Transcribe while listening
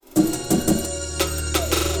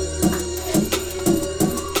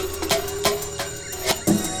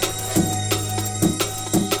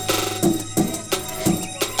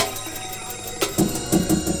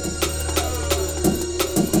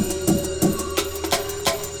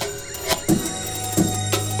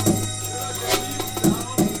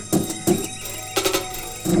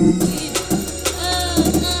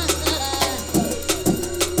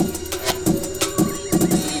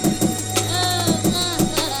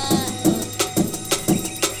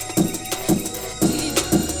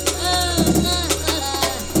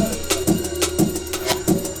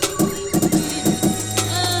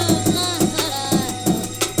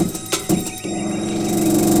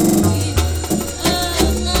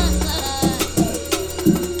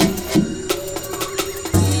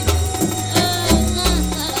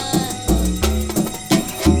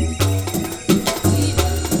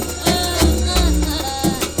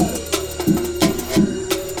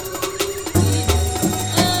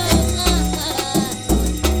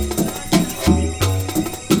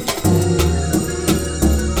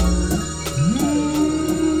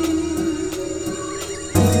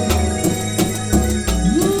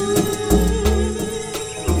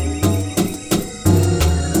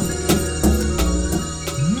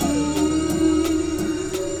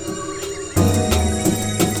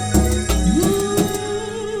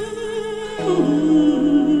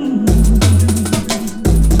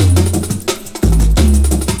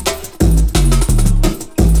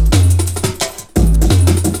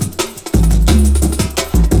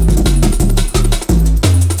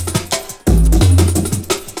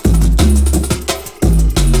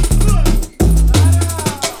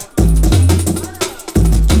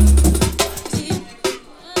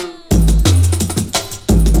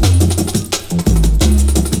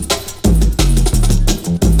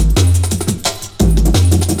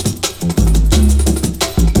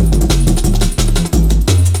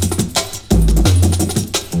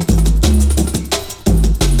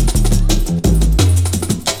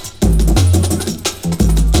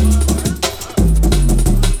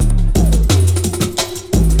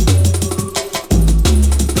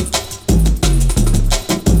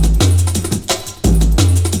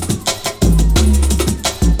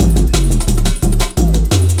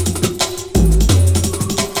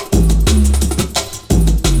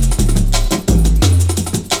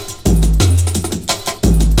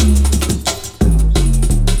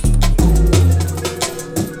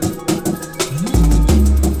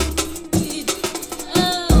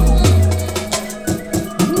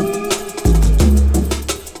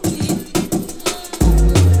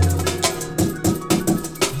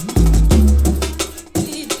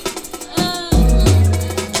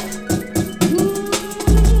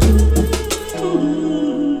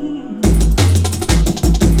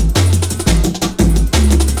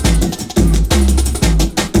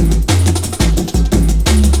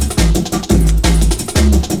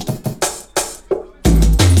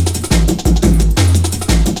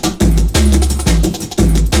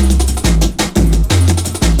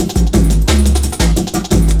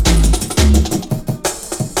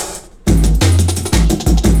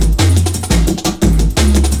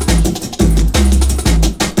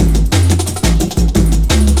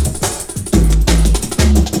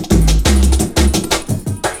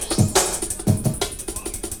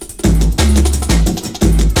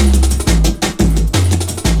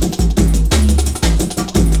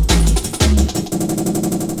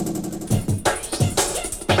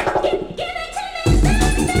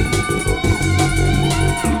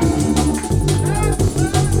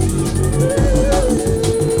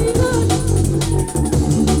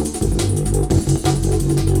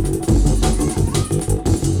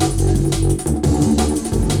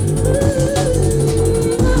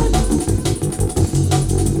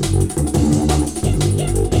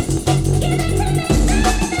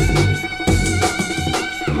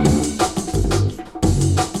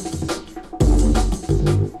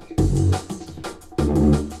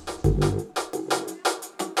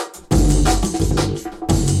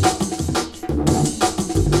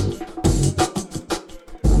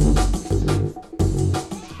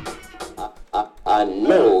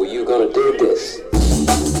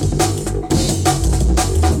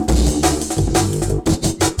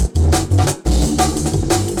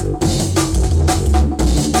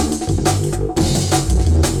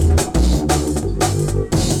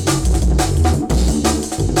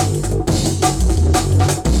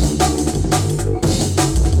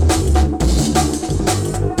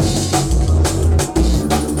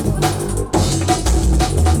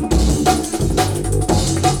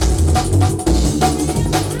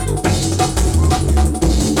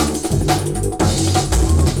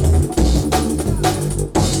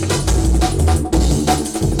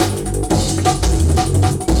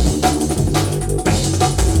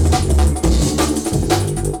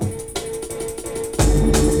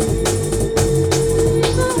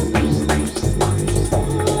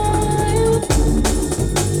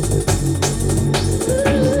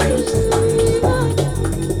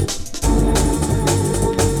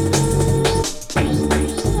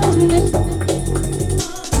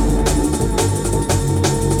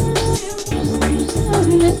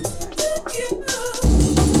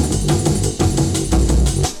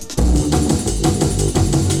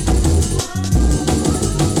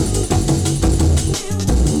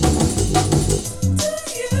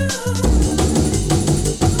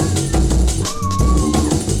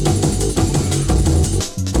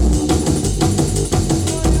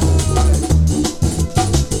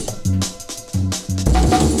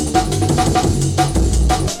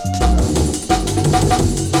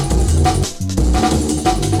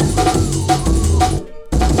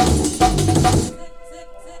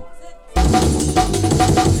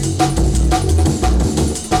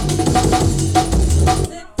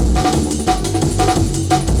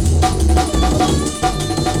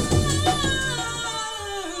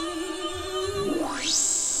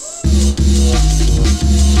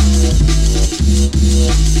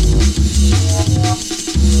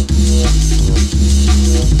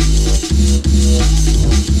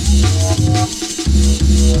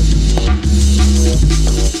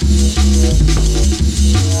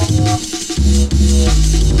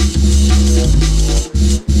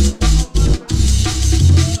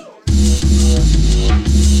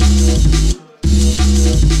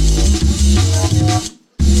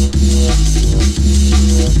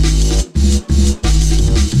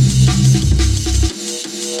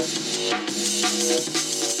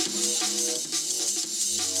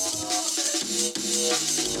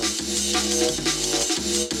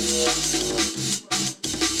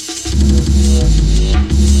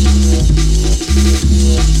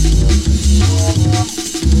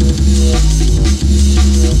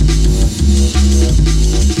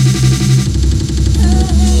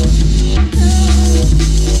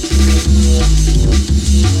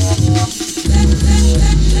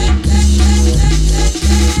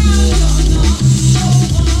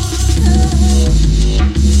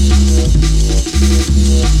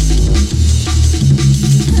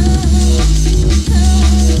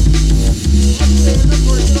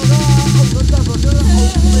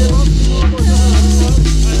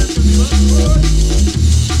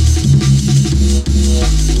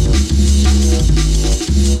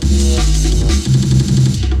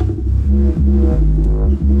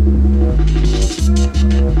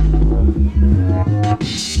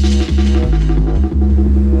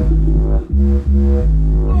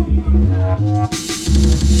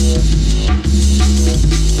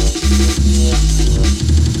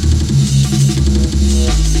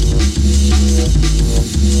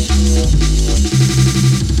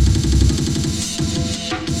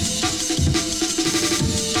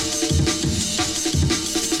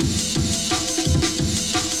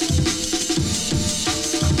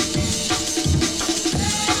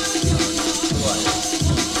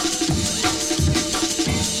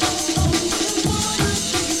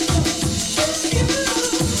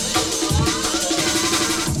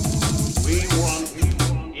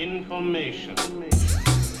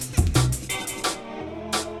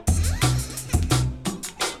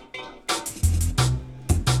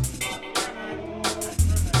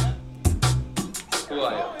Who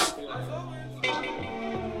are you?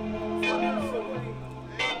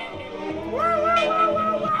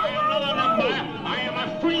 I am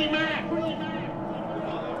a free man.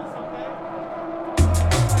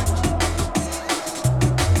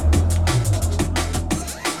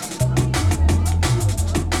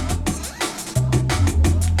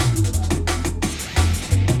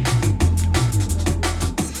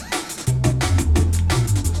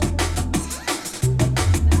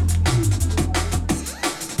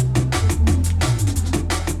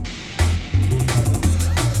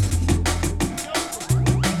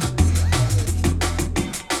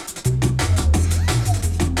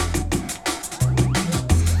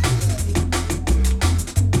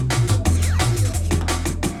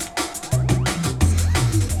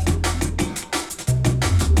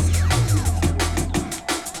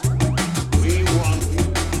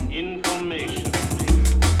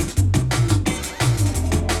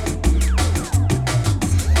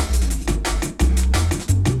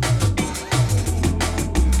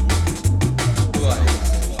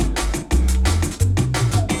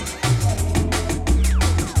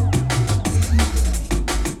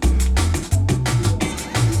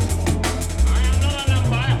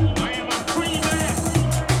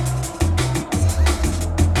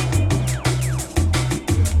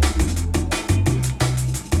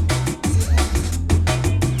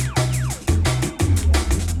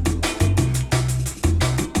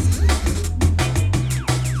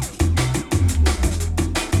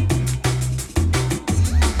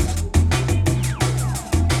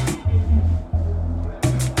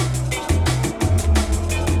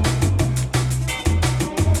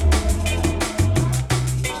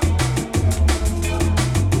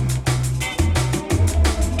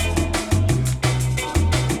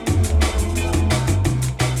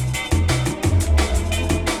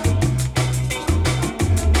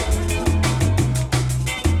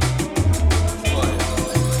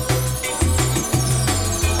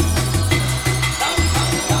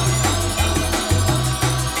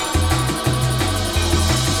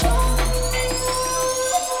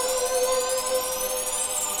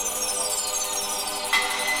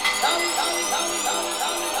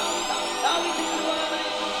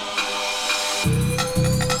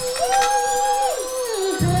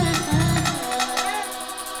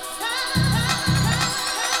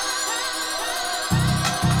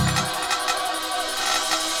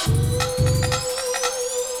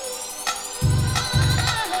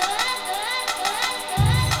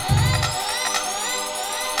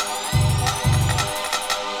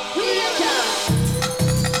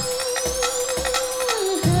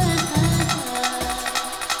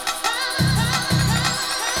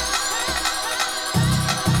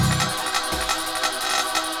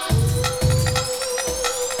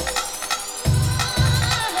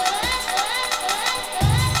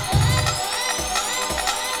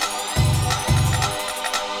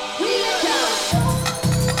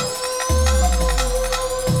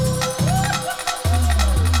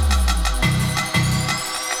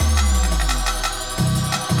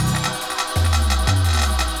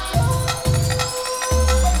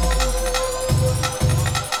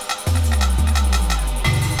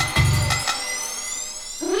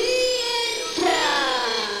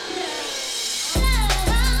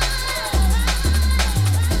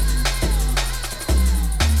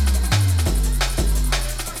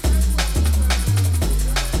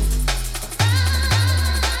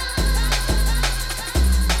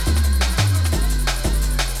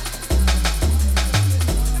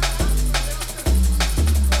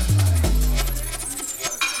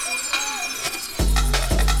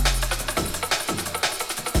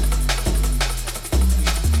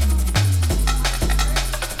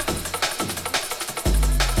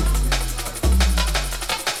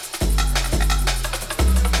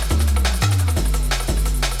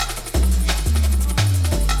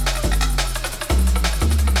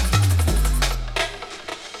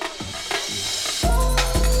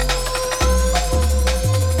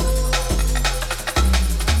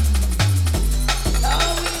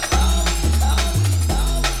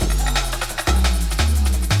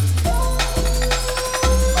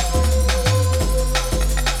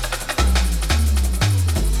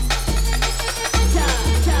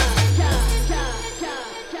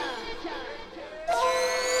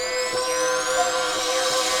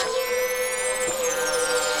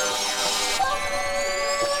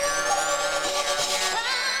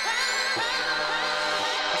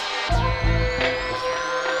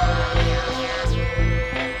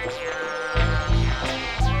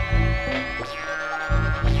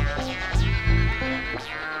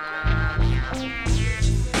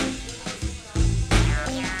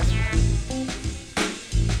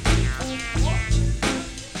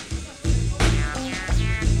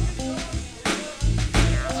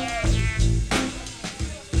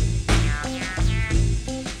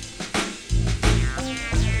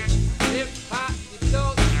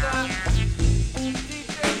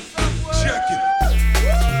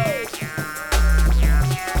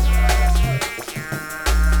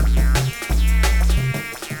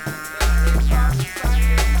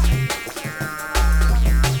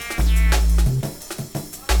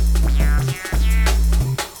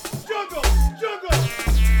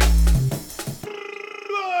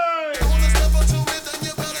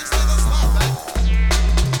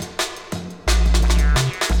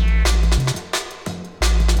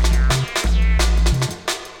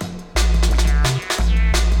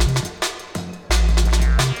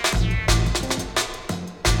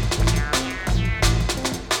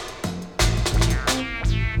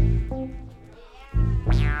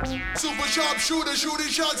 sharp shooter shooting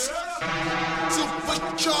shots.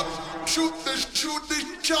 Super sharp shooter shooting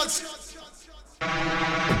shots.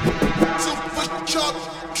 Super sharp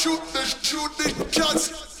shooter shooting shots.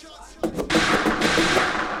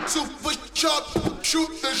 Super sharp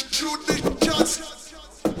shooter shooting shots.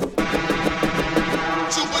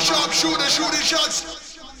 Super sharp shooter shooting shots.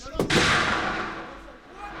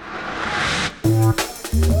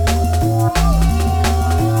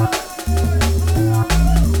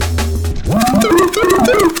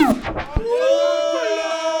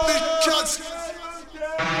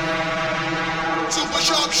 Super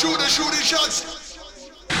sharp shooter shooting shots.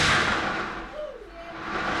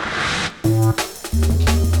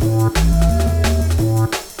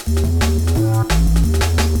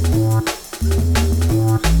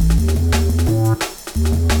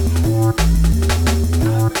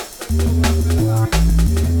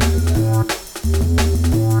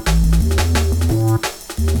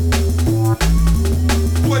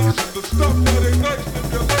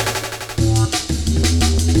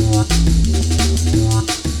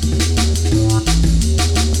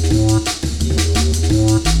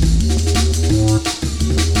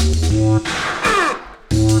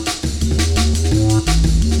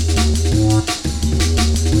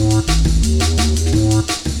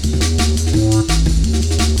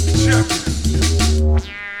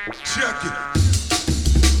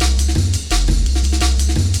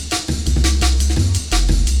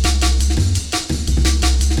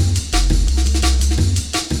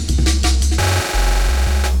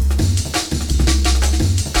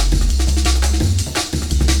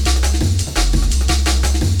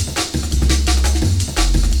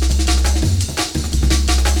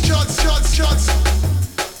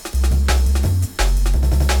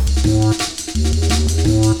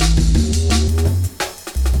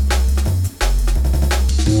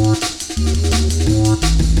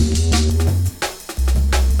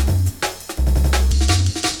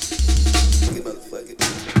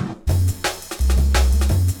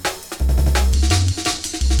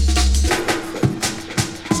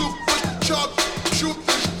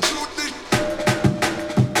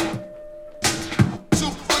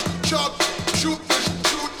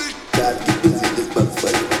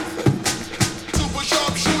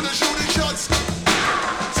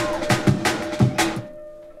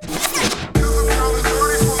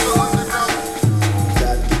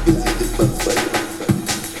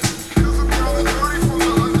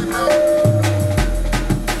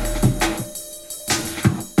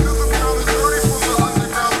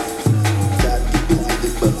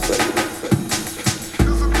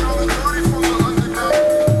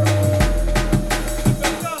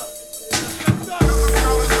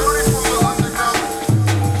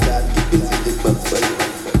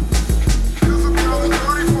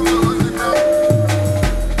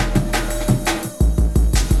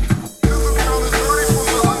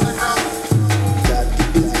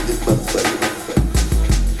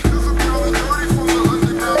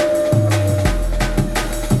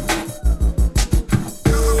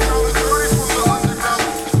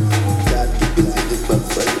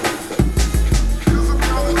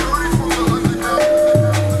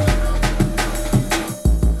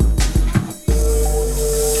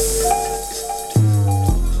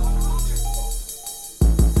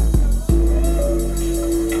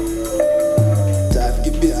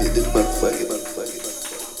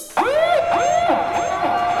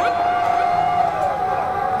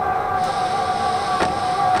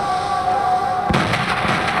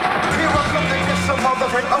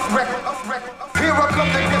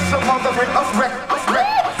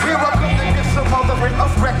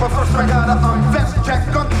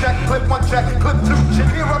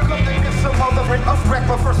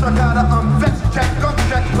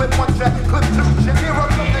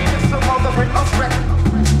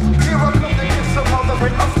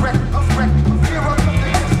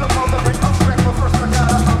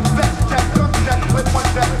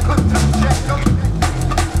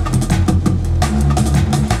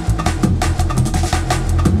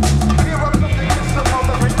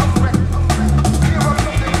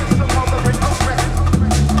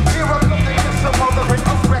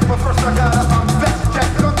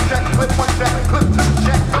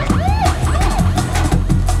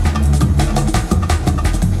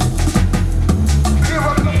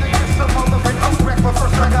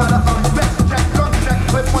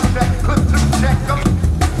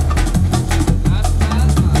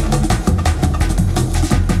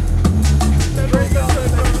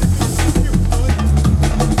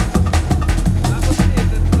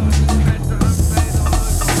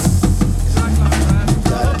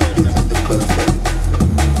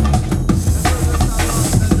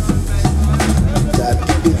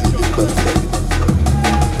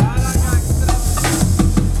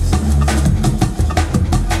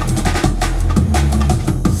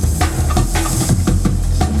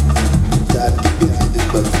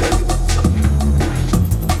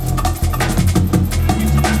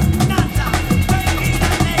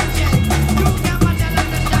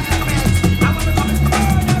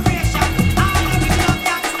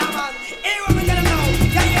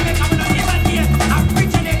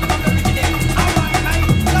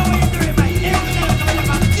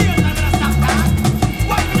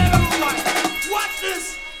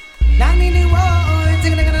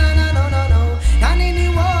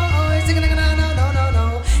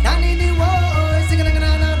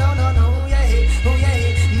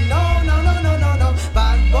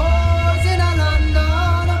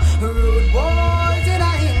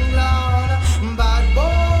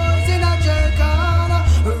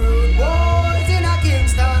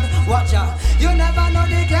 You never know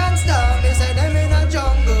the gangster, me say them in a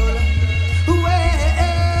jungle. Well,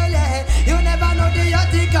 yeah. You never know the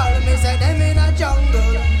article, me say them in a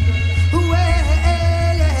jungle. Well,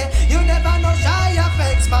 yeah. You never know shy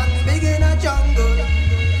effects, man, big in a jungle.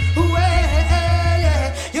 Well,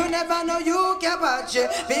 yeah. You never know you can watch it,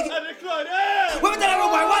 big. Women tell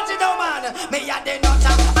everyone, watch it now, man. Me and the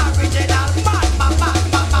nutter, original man, man,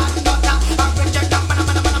 nutter, original man,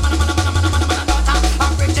 nutter,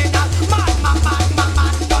 original man,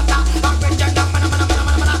 nutter, original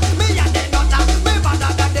man. Me and the nutter, me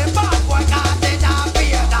better than the bad boy, 'cause they not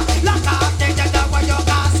fear. Lock off the judge when you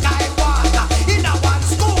got Skywalker. In a one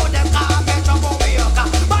school, them can't make trouble maker.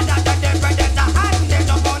 Better than the predator and the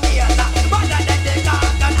dominator. Better than the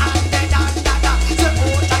garden and the dandada. The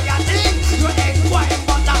boat of your thing, you ain't quite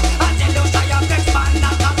butter. Until you say your best man,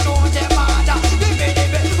 not come to the border. Live it,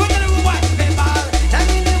 we tell you what, we ball. And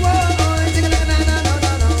in the world, sing like na na no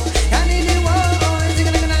no no. And in the world, sing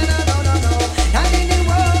like na na no no no. And in the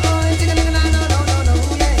world, sing like na no no no no.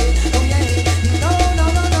 Yeah, oh yeah, no no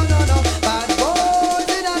no no no no. Bad boys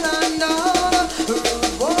in a London,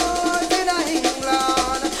 rude boys in a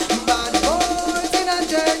England, bad boys in a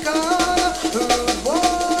Jamaica, rude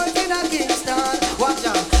boys in a Kingston. Watch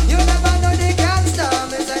out, you never know the gangster,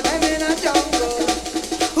 me say them in a jungle.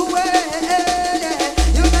 Well, yeah,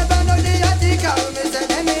 you never know the article, me say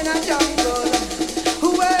them in a jungle.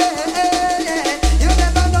 Well, yeah, you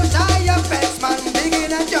never know shy effects, man, big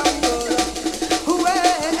in a jungle.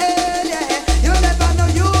 Well, yeah, you never know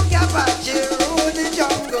you can watch it rule the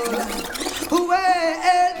jungle.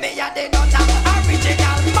 Well, me a the nutter,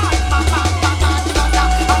 original man, nutter,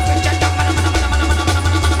 original.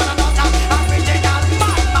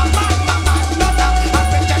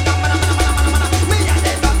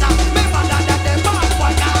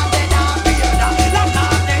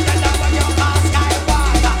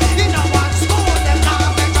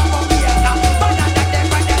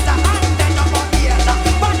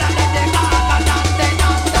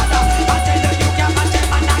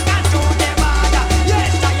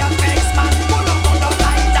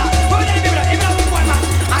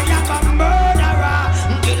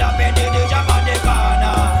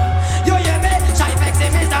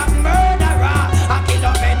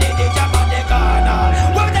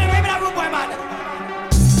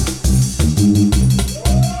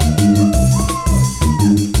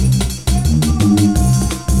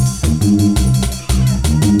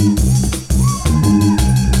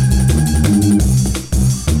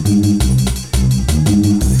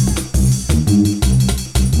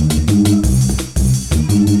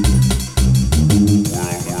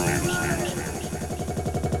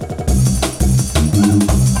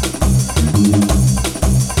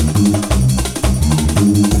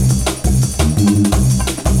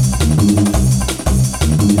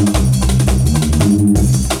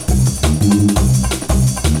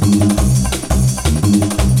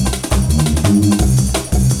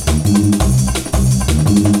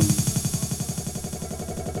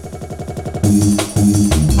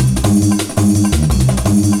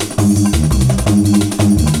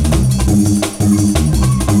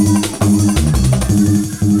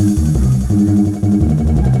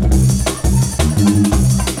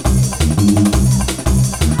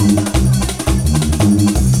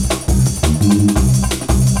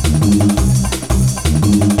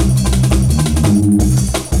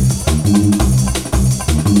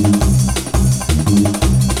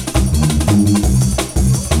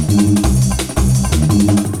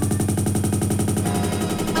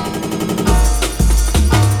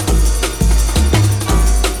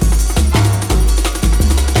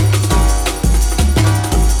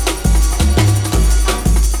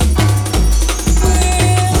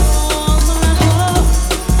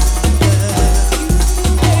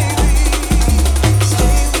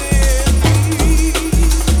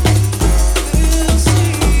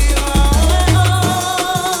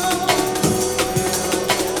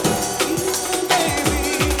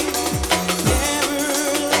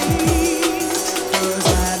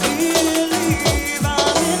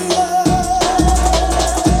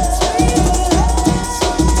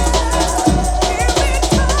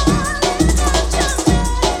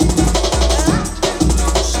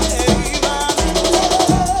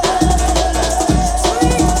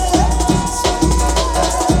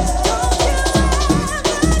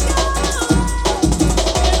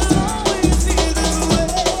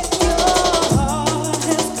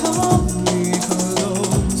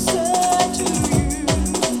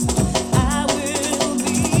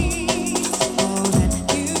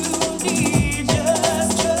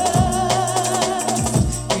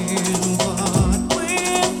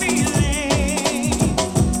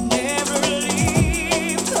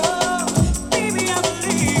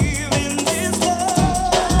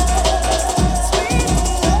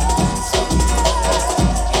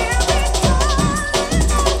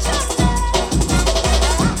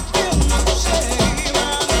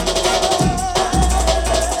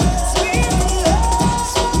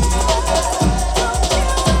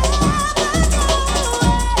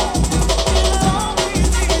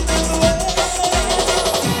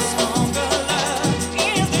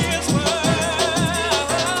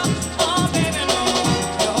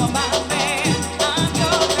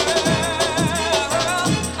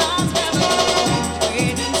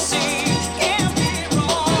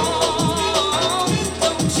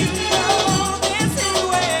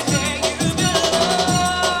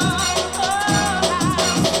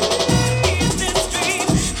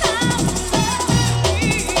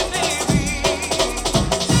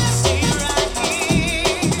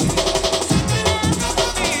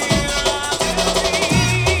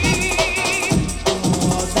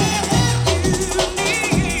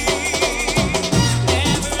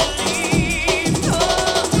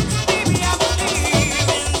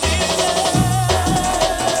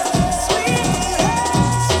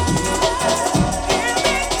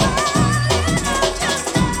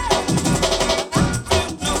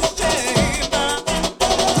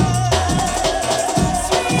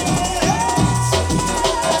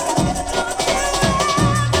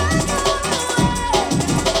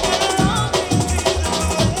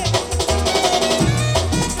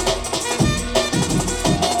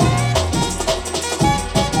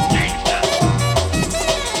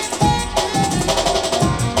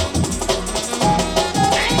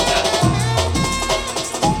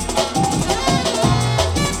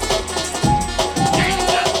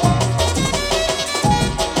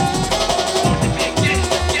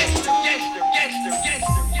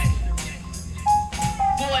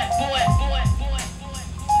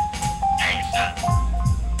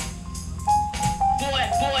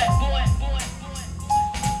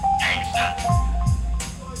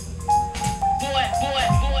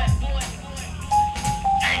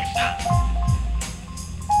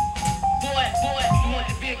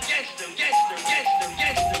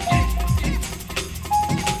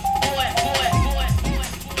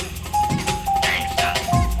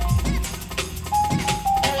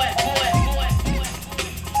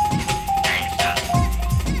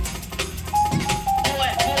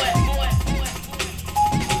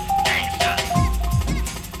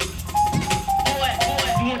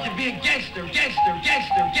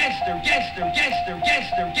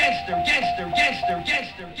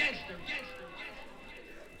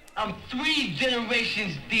 I'm 3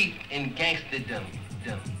 generations deep in gangsterdom.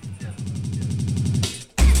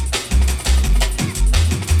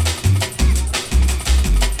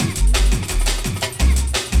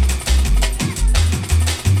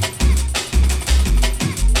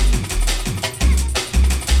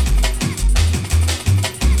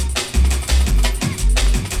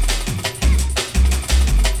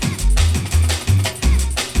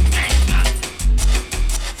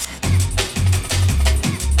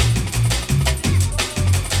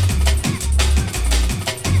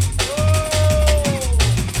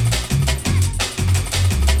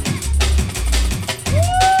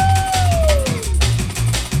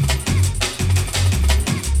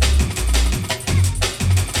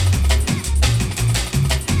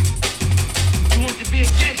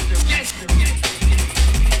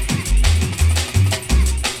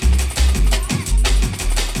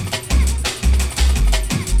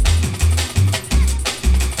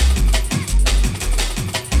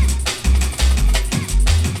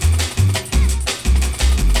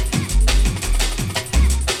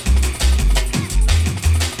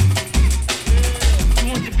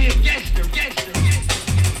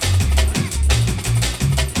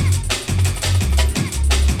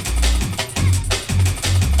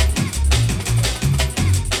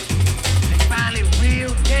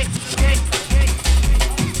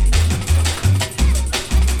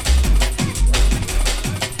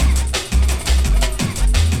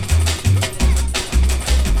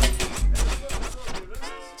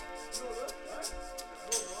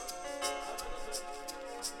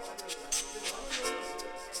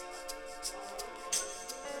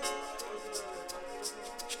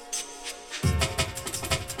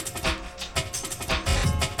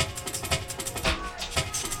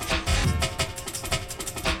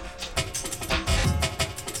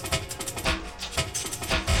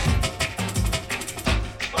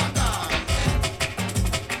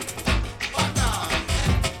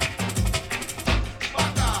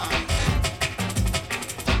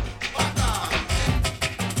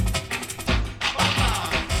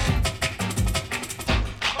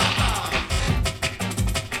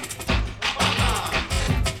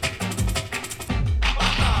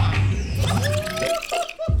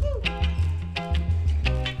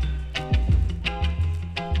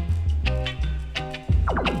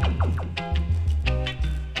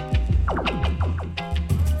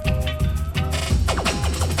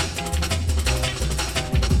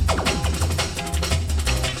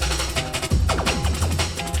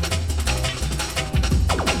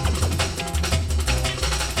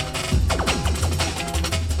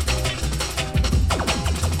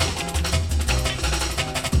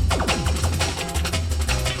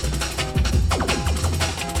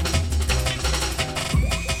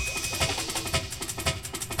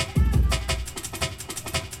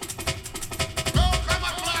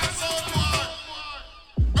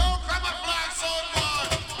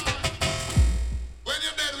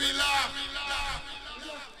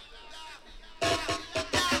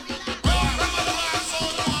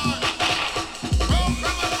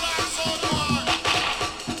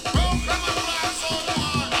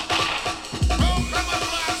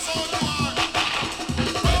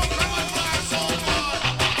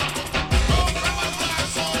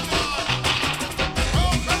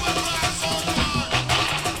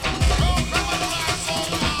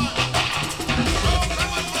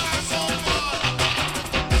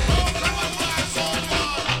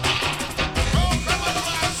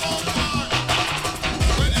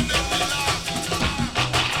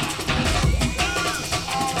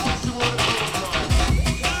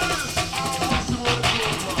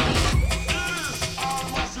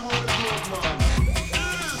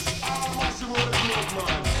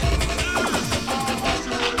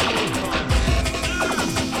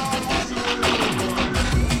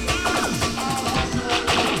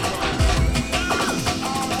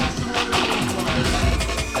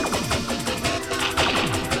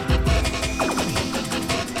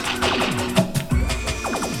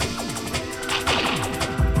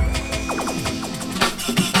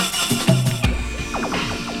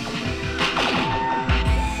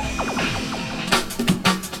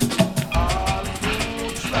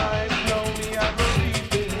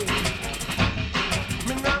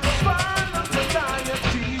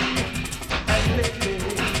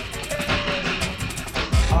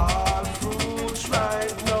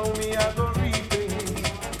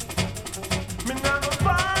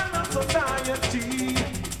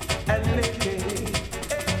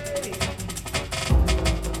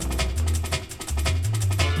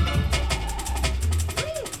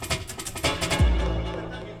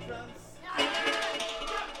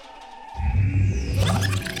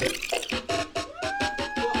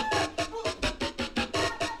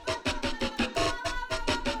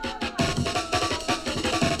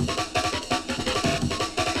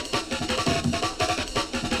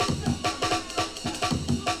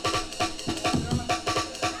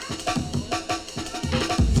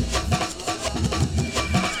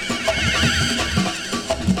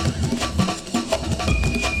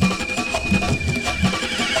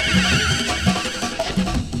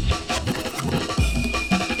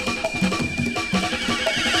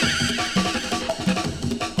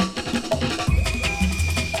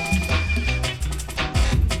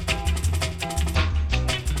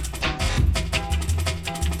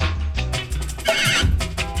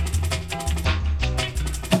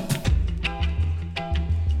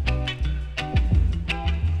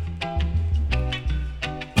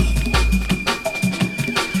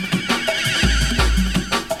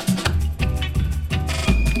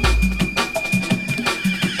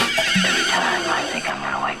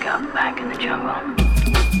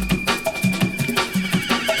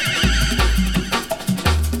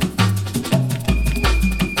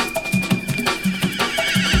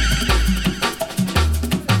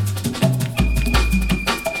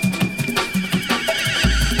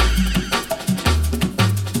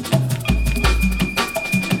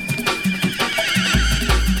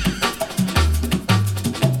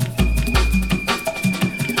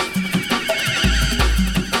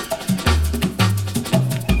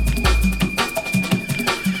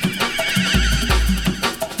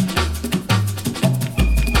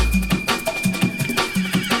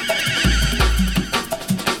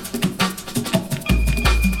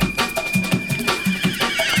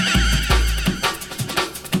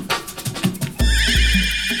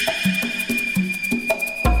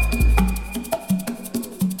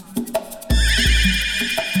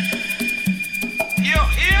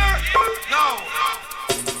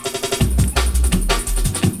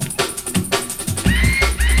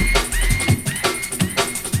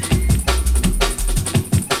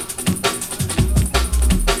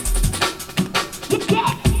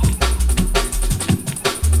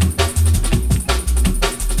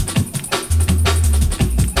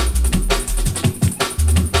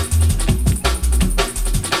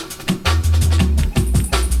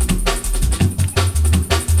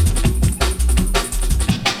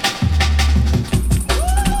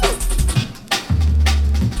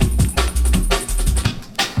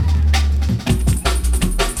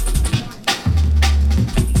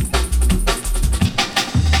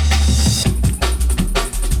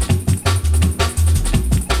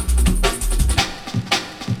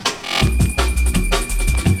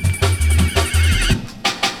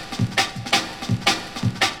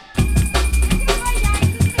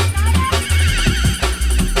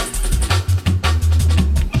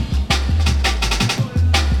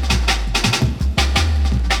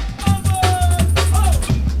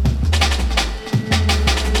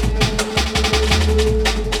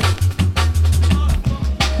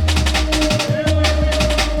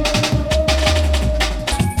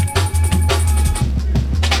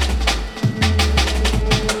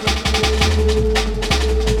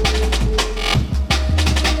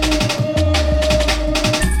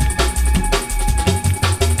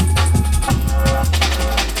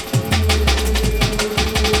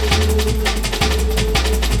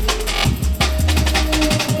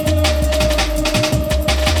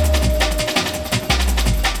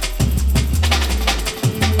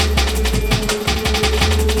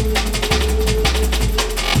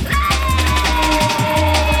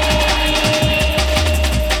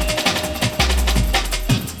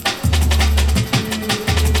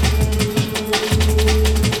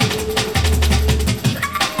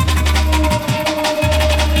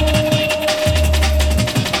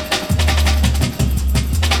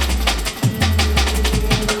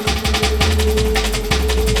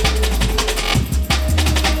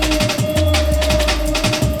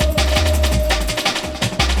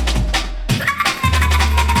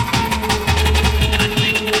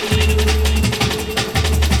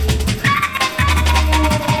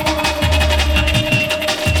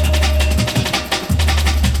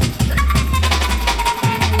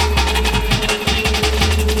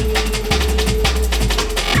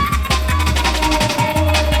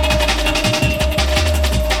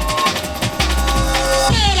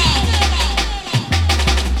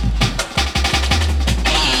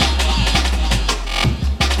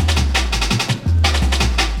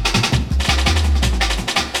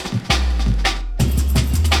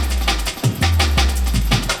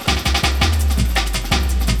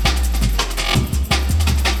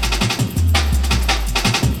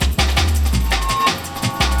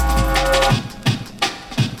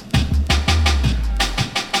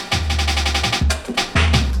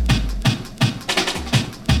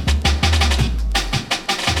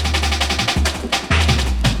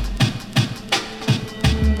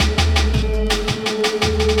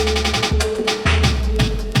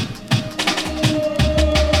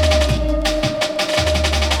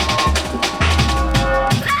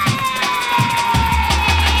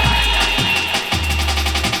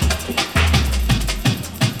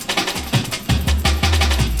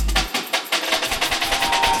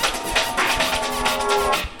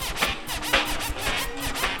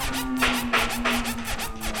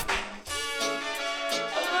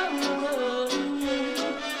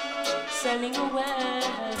 sailing away.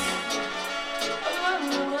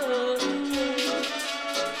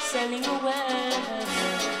 Sailing away.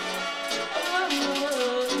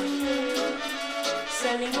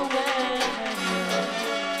 Sailing away.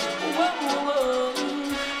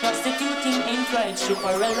 Prostituting ain't right,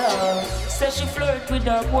 Chuparella. Says she flirt with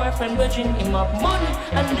her boyfriend, virgin him up money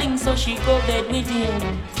and bling, so she go bed with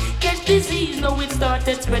him. Catch disease, now it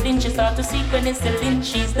started spreading. She start to see penicillin,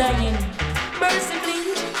 she's dying.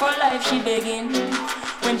 Mercifully, for life she begging.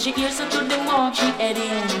 When she hears her to the mark, she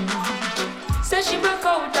heading. Says she broke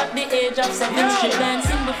out at the age of 7. She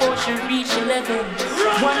dancing before she reached 11.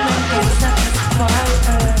 One man can satisfy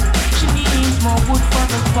her. She needs more wood for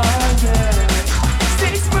the fire.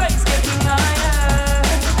 Sex price getting higher.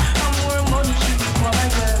 And more money she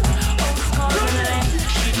require. House car and land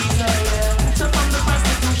she desire. So from the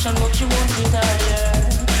prostitution, what she won't retire.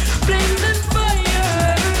 Flames and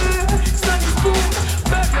fire. Sun is boom.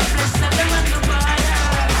 Burn the flesh, sell them and the fire.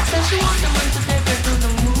 Says she wants the man to take her to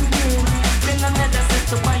the moon. Then another set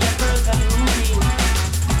to buy a girl and ruby.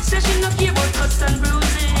 Says she no care about cuts and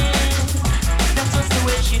bruises. That's just the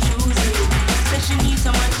way she chooses. Says she needs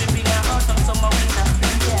someone to bring her out of summer, winter,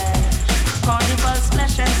 spring cash. Carnival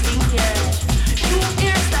splash and sting cash. New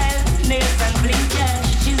hairstyle, nails and bling cash.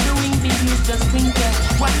 She's doing business just bling cash.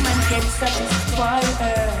 One man can satisfy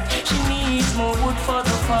her. She needs more wood for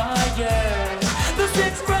the fire. The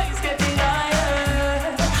sex price getting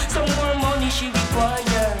higher. Some more money she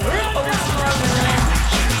require. Oh,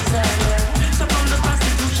 she desire. So from the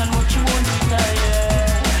prostitution, what you won't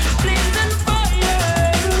retire. Flames and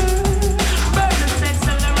fire. Burn the sex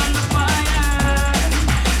and around the fire.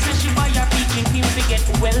 So she buy her pigeon pin to get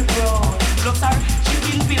well grown. Looks her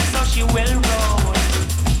chicken pin so she well grown.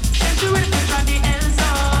 Then she ready to try the L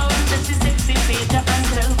zone. Then she sexy page up and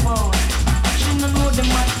cell phone. She don't know the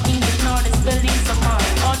much English nor the spelling so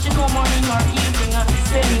fine. All she know morning or evening or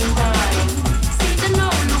spending time. See the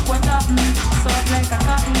now, look what happened. Soft like a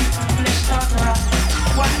cotton, flesh starter.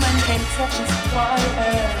 One man can satisfy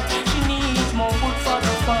her. She needs more wood for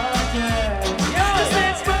the fire. The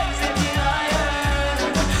sex price getting higher.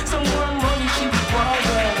 Some more money she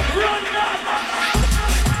require. Run that!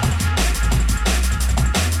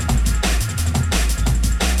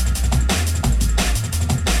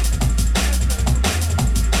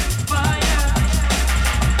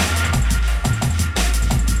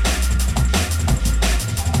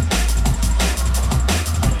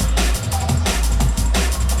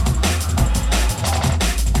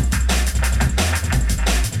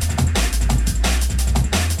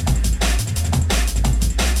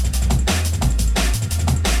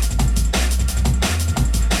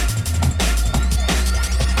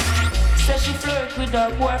 Her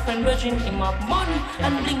boyfriend virgin him up money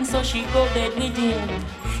and bling, so she go bed with him.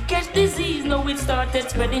 Catch disease, now it started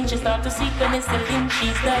spreading. She start to see penicillin,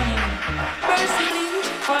 she's dying. Mercifully,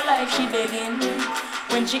 for life she begging.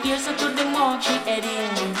 When she hears her to the mark, she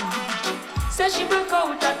heading. Says she broke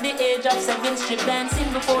out at the age of 7. Strip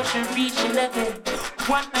dancing before she reached 11.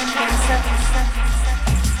 One man can satisfy.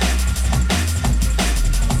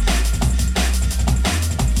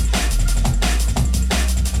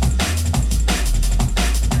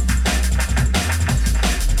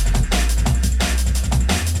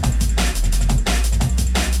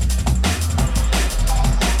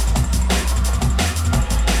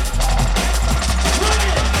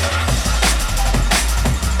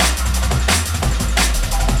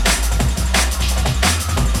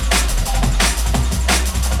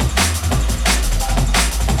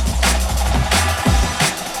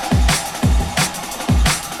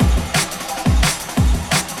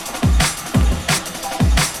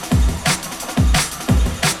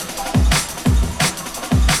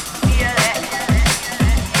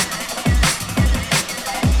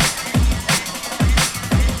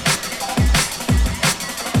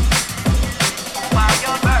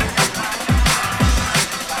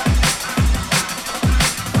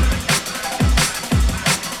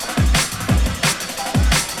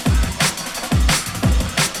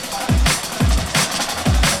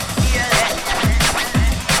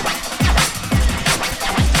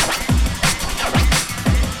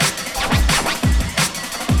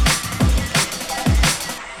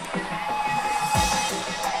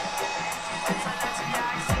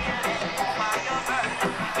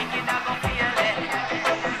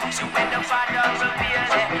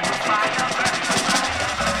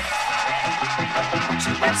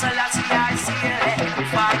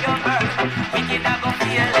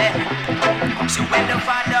 So when the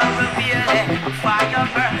Father reveal it, fire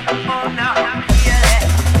burn, oh now I'm feel it.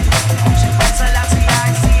 So when Selassie I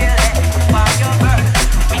seal it, fire burn,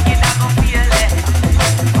 we can go feel it.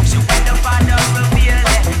 So when the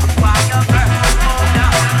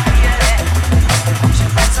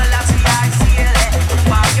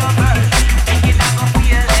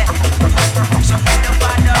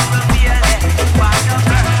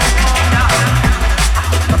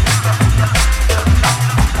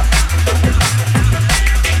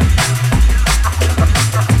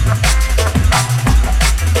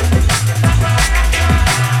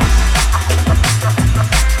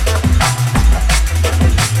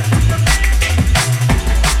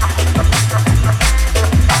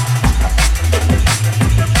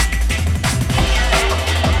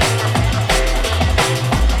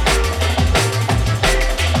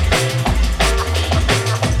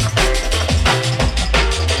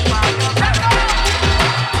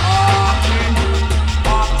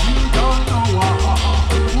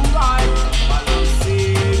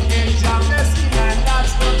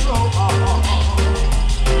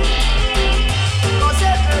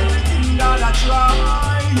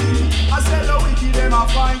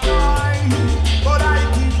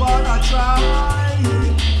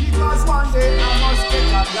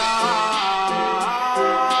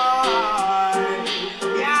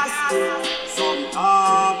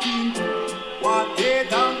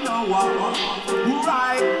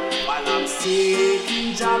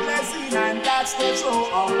seeking your blessing, and that's the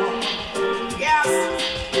truth. Yes.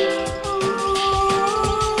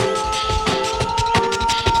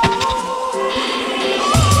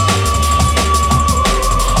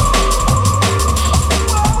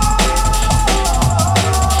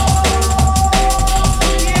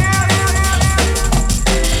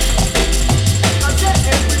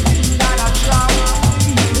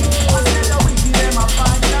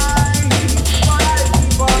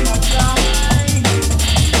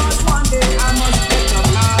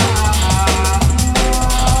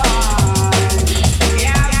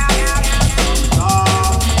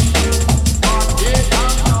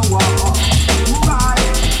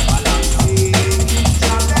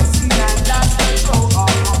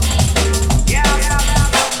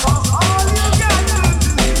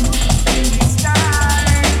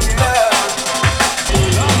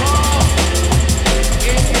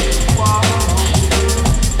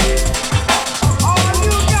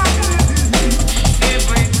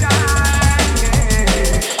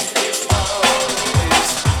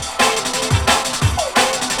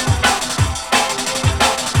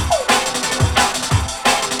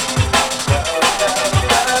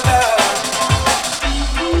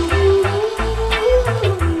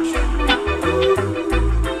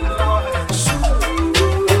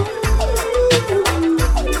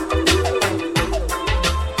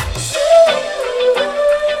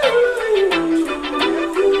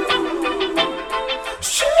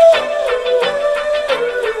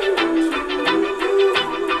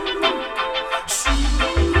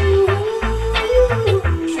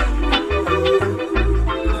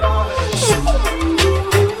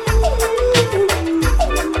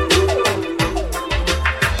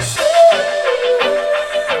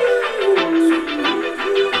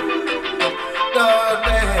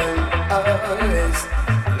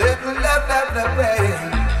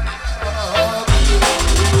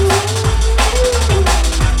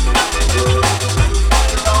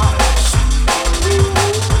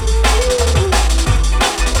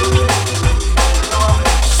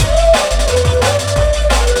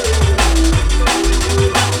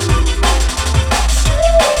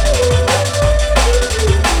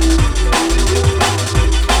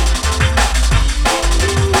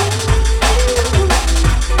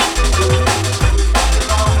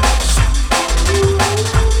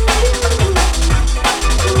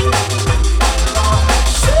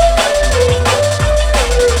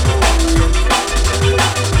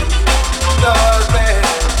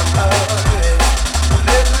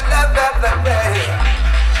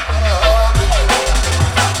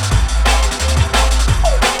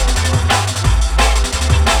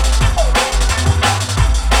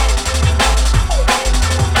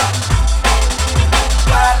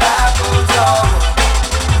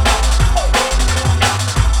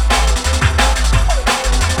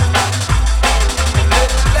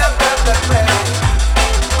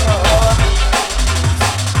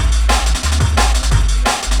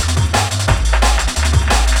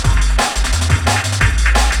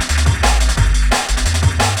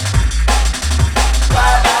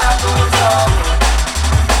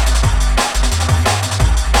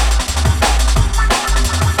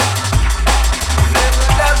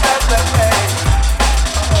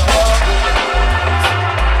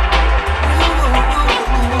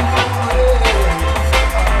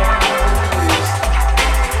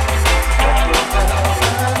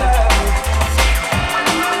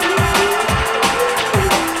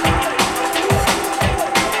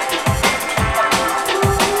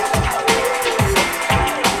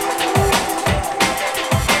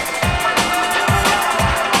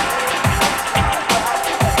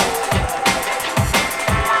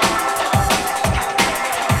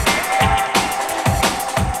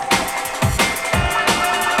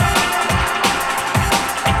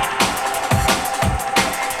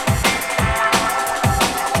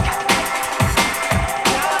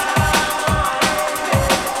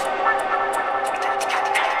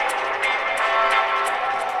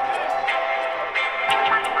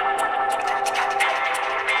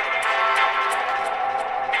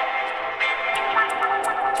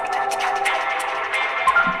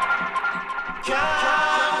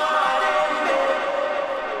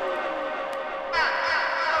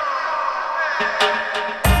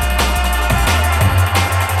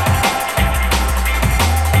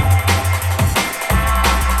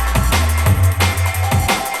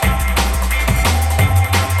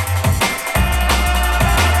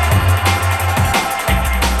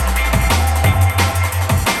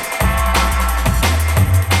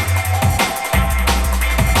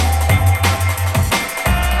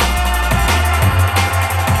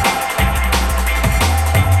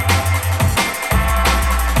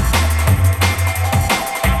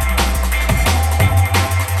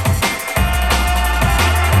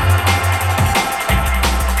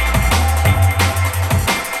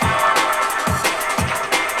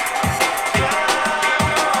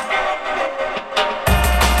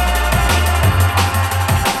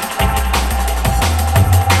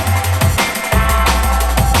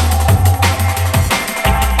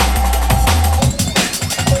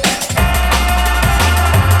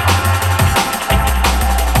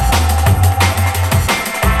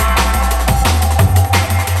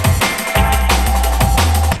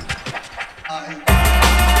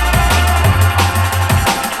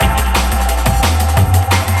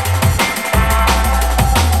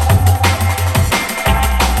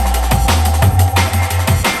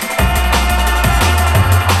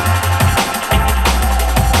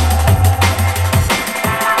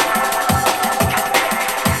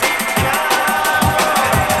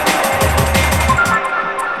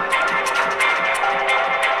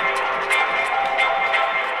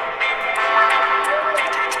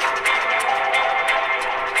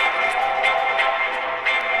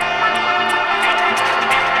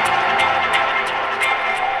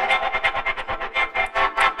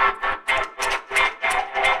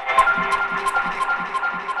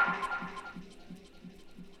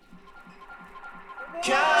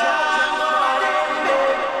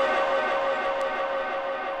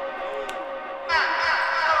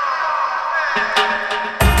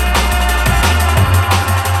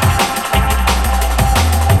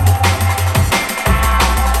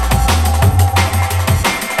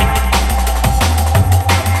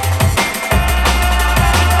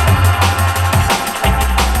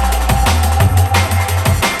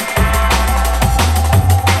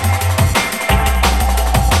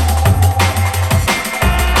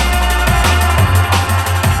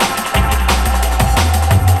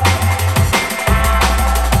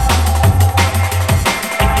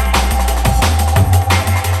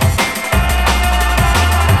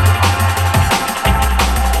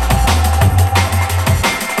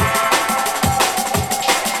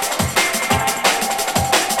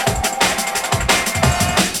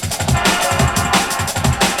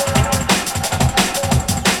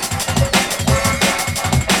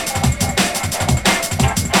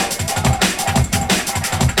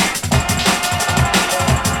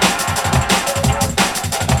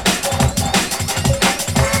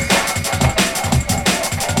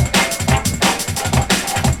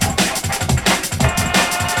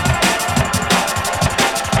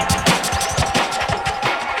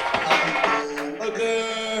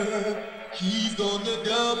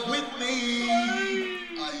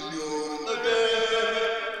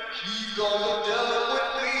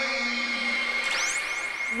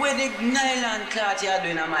 Where the nylon cloth you are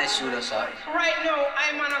doing on my shoulder, sir? Right now,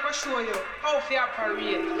 I'm gonna show you how to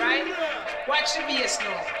operate, right? Watch the bass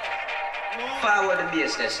now. Forward the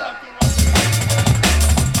bass there, sir.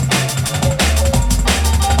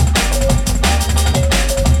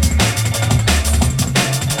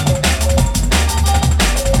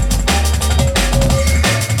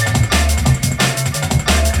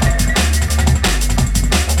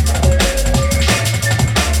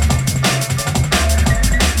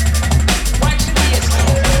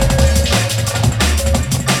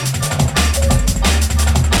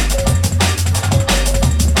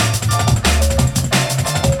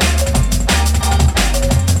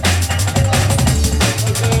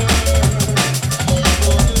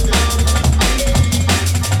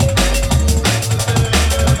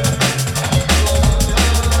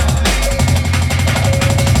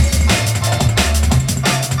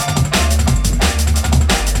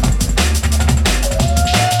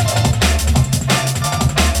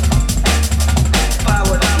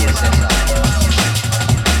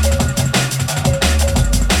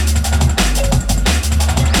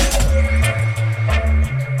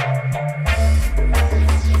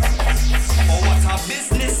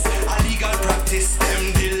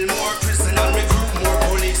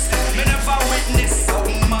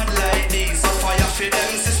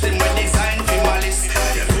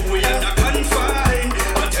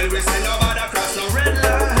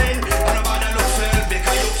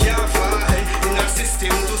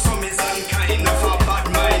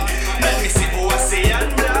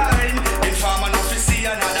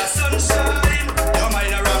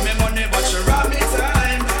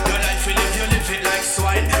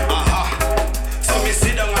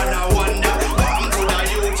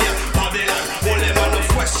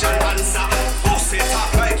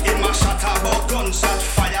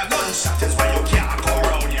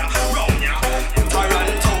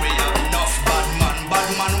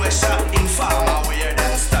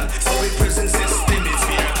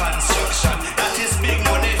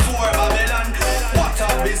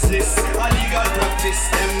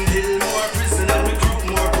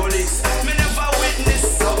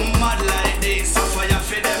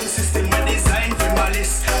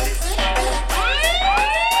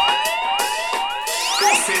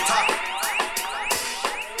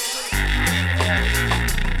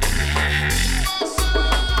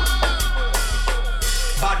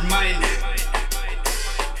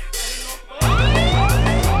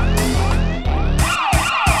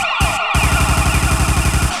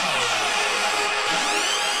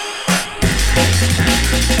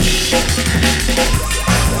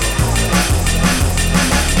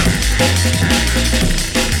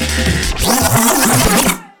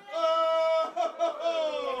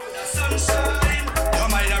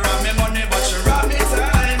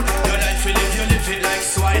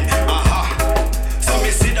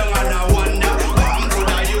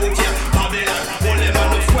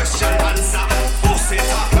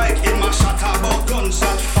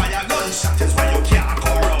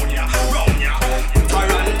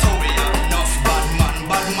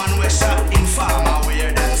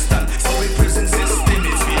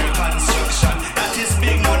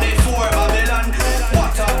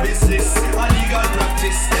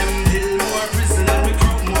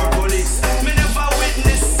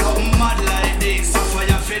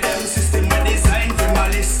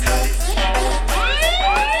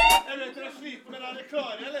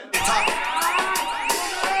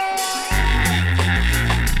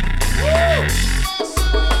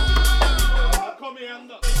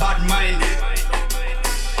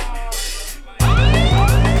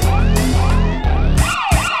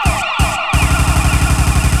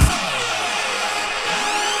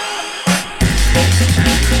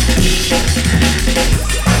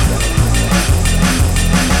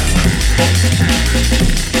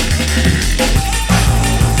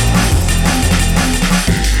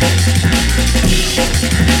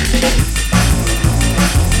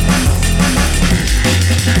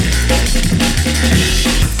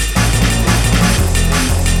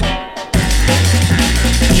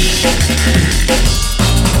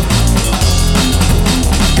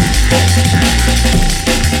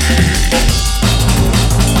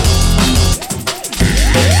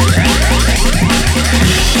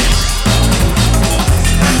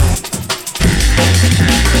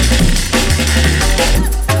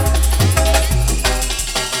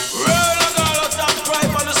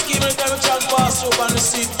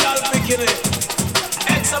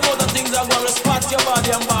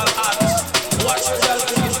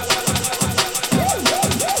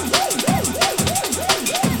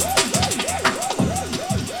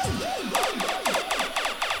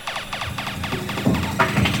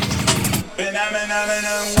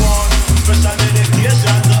 Special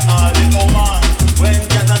dedication to all the woman. When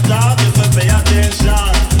cat a talk, if you pay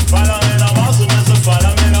attention. Follow me now, so me say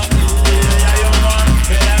follow me now. Yeah, you man.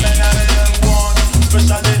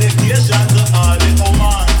 Special dedication to all the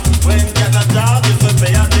woman. When cat a talk, if you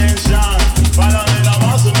pay attention. Follow me now,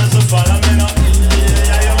 so me say follow me now.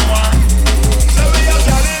 Yeah, you man. So we are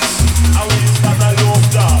jealous, and we start a love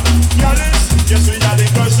talk. Jealous, yes we are the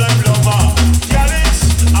girls and lover. Jealous,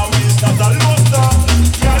 and we start a love talk.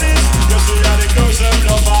 Jealous, yes we are the girls and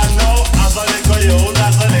lover. Now, as a little youth,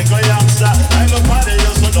 as a little youngster, everybody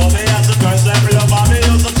used to know me as a girls and lover. Me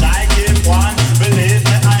used to try keep one. Believe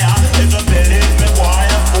me, I am. If you believe me, why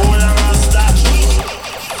a fool and a statue?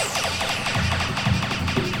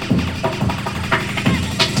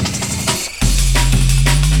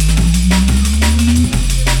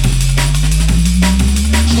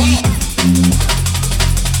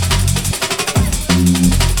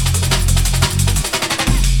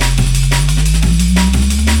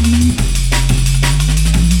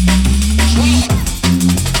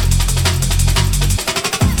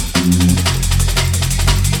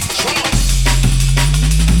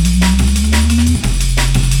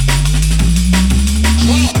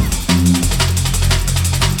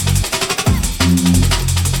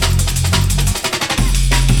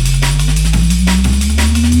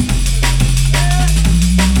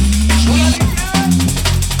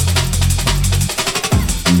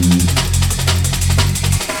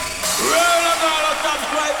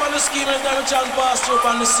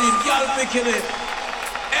 On the scene, y'all picking it.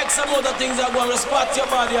 X amount of things are going to spot your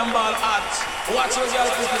body and ball at. Watch how y'all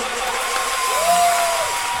picking it.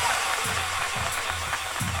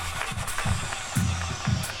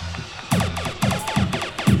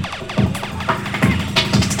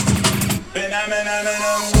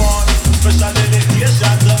 Special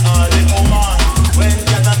dedication to all the woman. When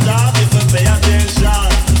cat a talk, if you pay attention.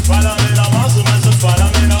 Follow me now, so me say follow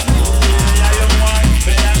me now. Yeah, you man.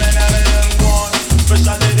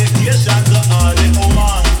 Special dedication to all the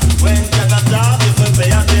woman. When cat a talk, if you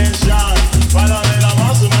pay attention. Follow me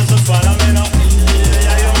now, so me say follow me now.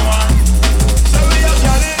 Yeah, you man. So we are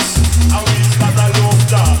jealous, and we start a love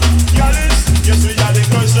talk. Jealous, yes we are the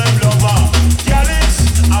girls and lover. Jealous,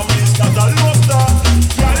 and we start a love talk.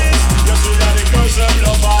 Jealous, yes we are the girls and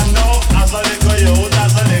lover. Now, as a little youth,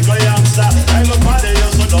 as a little youngster, everybody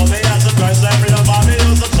used to know me as a girls and lover. Me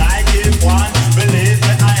used to try keep one. Believe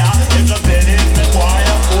me, I am. If you believe me, why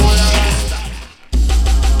a fool and a star.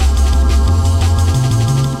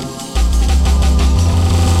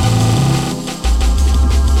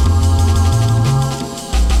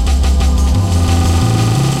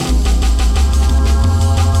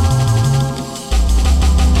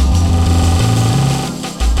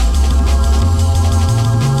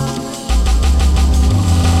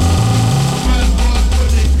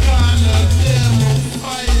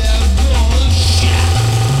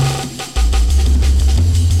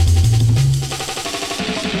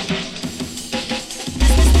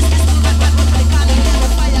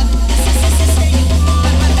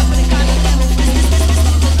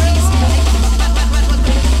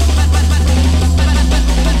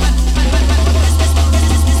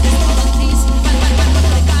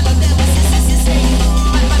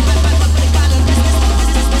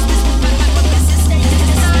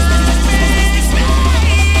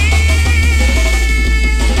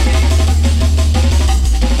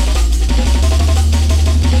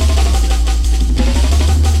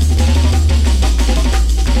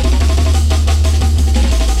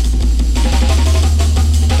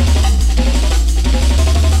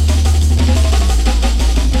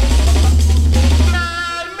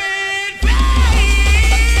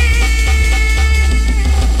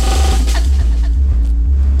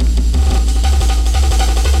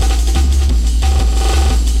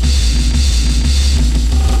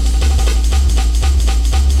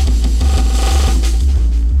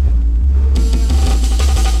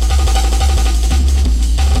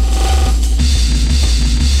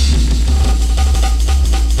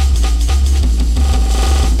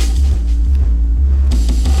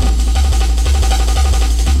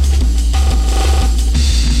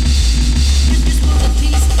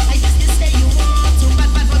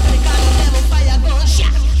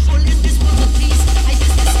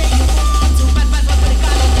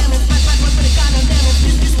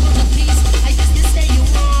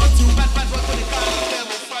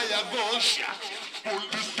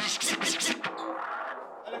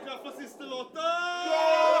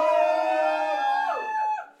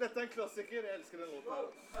 Detta är en klassiker, jag älskar den låten.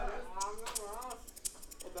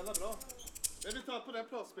 Och den är bra. Men vi tar på den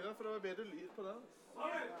plåtspelaren för det var mer lyd på den.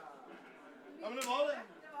 Ja men det var det.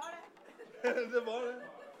 Det var det.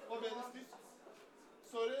 Var bedre styrt.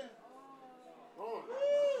 Sorry.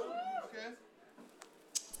 Ok.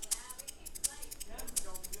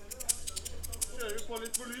 Kjører vi på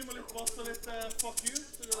litt volym og litt bass og litt fuck you,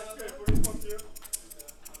 så går det kjører på litt fuck you.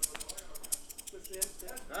 Spesielt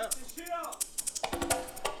det. Ja, ja.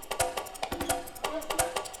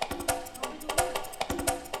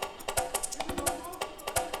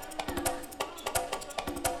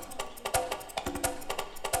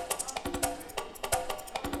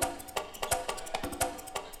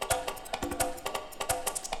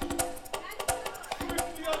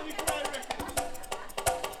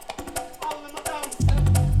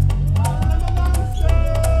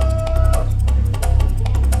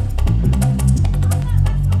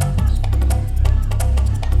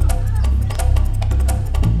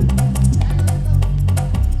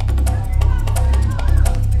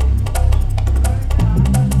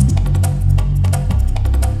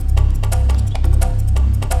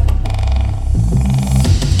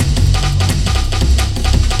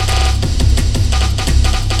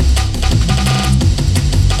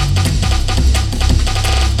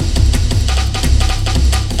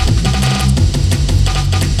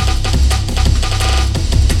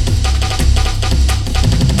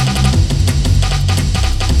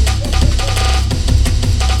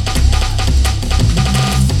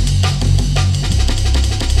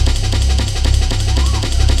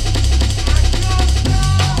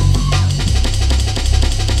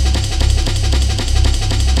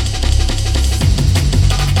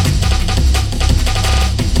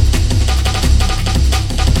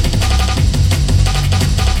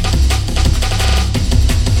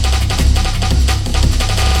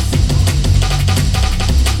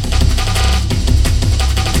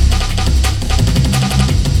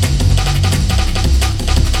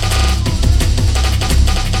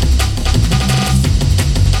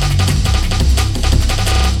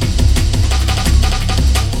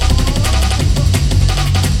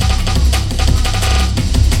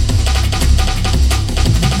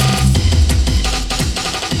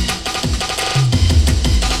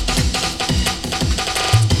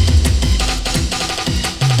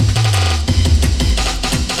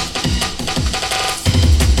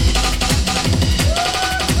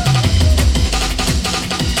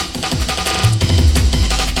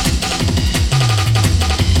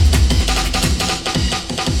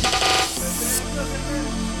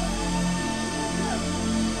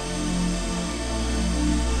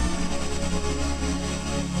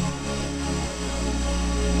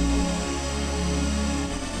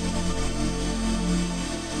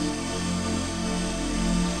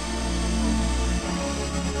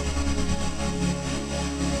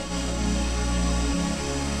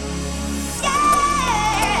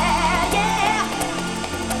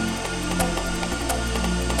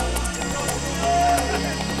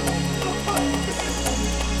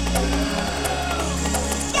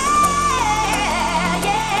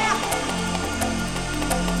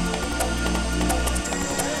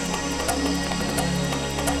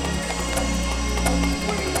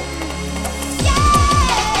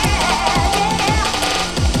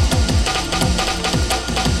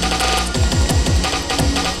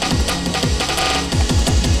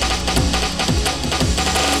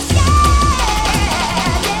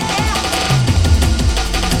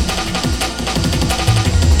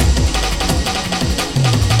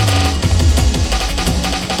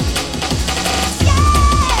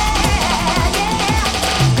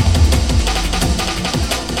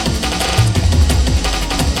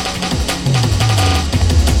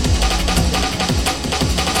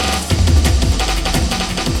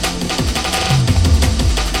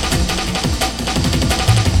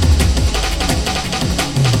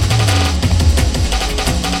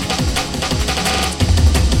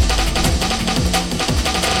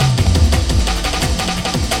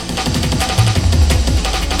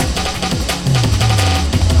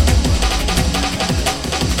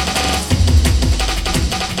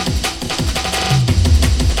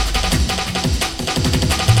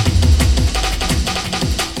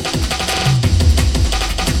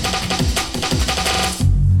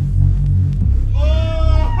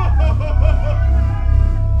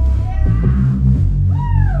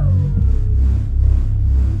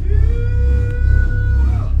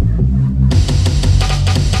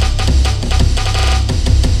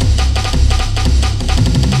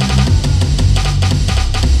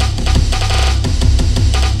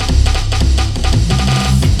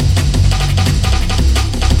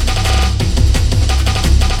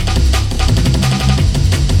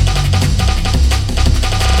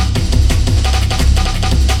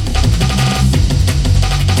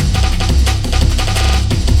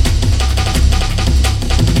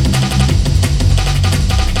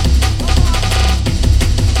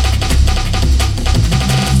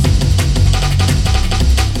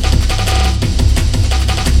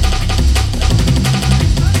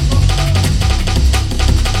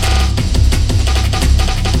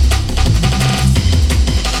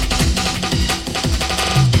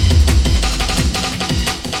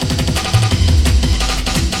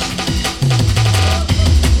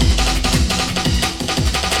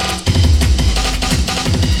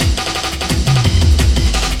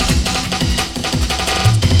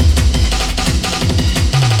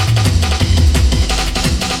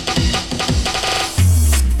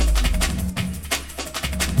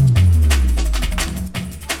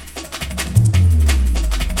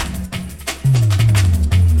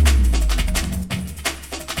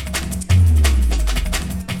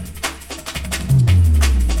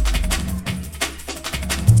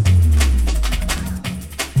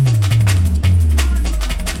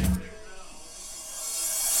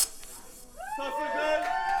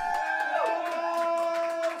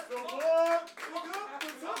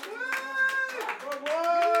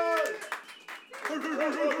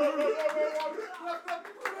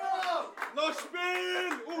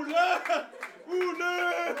 Ole!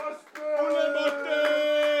 Ole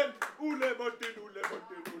Martin! Ole Martin, Ole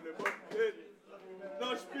Martin, Ole Martin.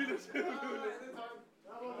 Nachspielet til Ole.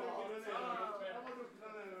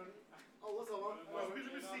 Alle sammen.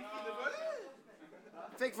 Spiller musikk innenfor.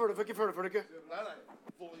 Fikk følge for ikke. Nei.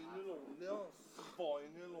 Vinyl only, ass.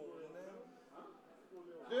 Vinyl only.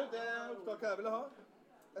 Du, det opptaket jeg ville ha.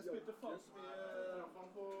 Jeg spilte faen så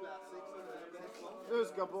mye classics. Du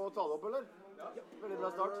husker på å ta det opp, eller? Ja. Veldig bra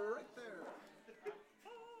start. Right there.